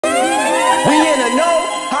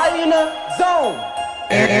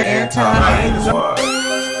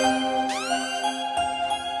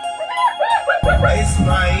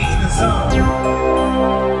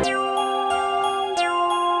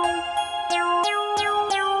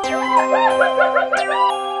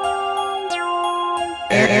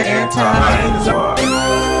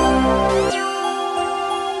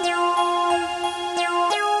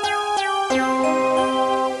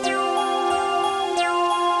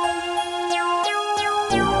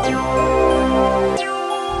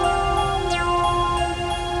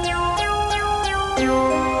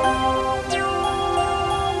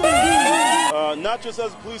Not just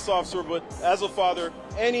as a police officer, but as a father,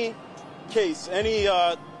 any case, any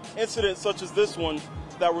incident such as this one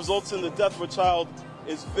that results in the death of a child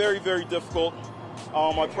is very, very difficult.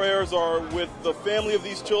 My prayers are with the family of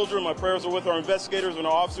these children. My prayers are with our investigators and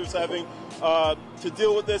our officers having to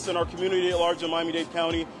deal with this in our community at large in Miami-Dade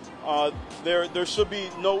County. There should be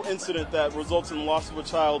no incident that results in the loss of a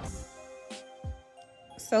child.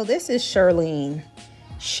 So this is Shirlene.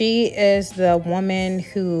 She is the woman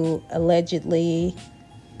who allegedly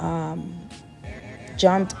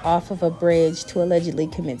jumped off of a bridge to allegedly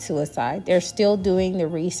commit suicide. They're still doing the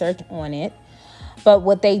research on it. But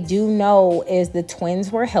what they do know is the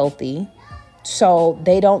twins were healthy. So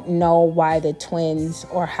they don't know why the twins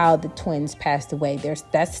or how the twins passed away.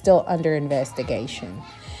 That's still under investigation.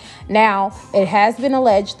 Now, it has been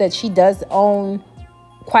alleged that she does own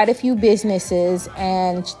quite a few businesses,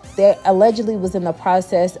 and they allegedly was in the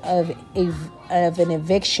process of an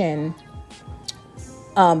eviction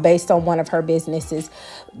based on one of her businesses,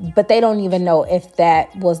 but they don't even know if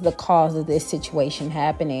that was the cause of this situation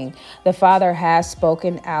happening. The father has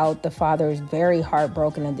spoken out. The father is very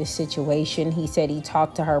heartbroken of this situation. He said he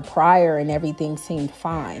talked to her prior and everything seemed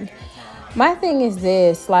fine. My thing is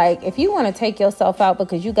this, like, if you want to take yourself out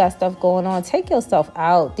because you got stuff going on, take yourself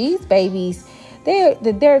out. These babies, they're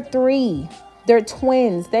 3. They're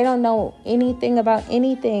twins. They don't know anything about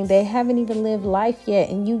anything. They haven't even lived life yet.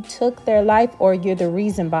 And you took their life, or you're the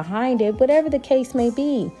reason behind it, whatever the case may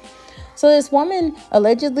be. So this woman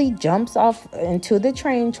allegedly jumps off into the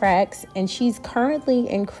train tracks, and she's currently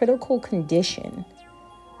in critical condition,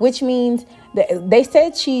 which means that they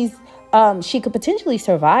said she could potentially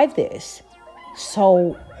survive this.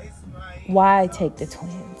 So why take the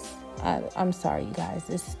twins? I'm sorry, you guys.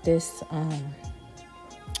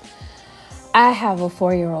 I have a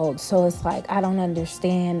 4-year-old, so it's like, I don't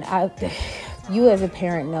understand. You as a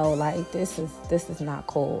parent know, like, this is not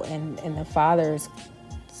cool. And the father's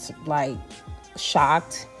like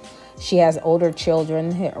shocked. She has older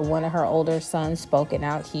children. One of her older sons spoken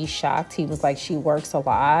out. He's shocked. He was like, she works a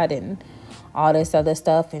lot and all this other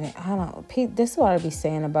stuff. And I don't, this is what I be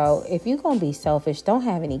saying about, if you're going to be selfish, don't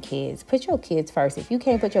have any kids. Put your kids first. If you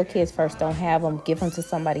can't put your kids first, don't have them. Give them to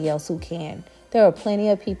somebody else who can. There are plenty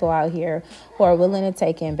of people out here who are willing to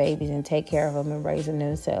take in babies and take care of them and raise them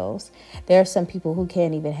themselves. There are some people who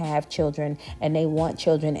can't even have children, and they want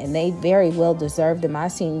children, and they very well deserve them.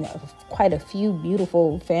 I've seen quite a few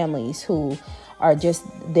beautiful families who are just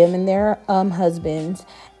them and their husbands,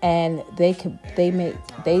 and they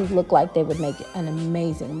look like they would make an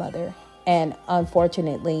amazing mother. And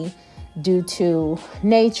unfortunately, due to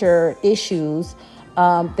nature issues,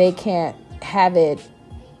 they can't have it.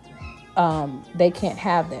 They can't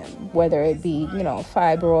have them, whether it be,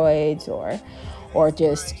 fibroids or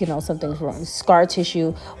just, something's wrong, scar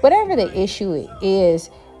tissue, whatever the issue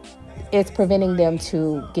is, it's preventing them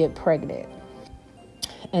to get pregnant.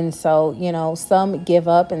 And so, some give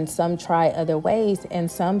up and some try other ways,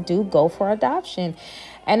 and some do go for adoption.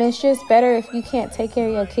 And it's just better, if you can't take care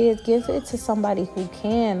of your kids, give it to somebody who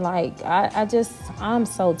can. Like, I'm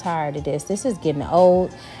so tired of this. This is getting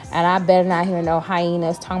old. And I better not hear no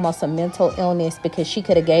hyenas talking about some mental illness, because she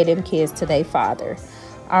could have gave them kids to their father.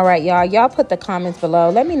 All right, y'all. Y'all put the comments below.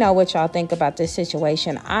 Let me know what y'all think about this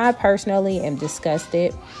situation. I personally am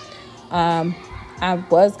disgusted. I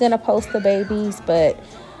was going to post the babies, but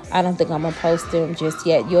I don't think I'm going to post them just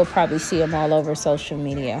yet. You'll probably see them all over social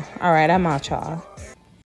media. All right, I'm out, y'all.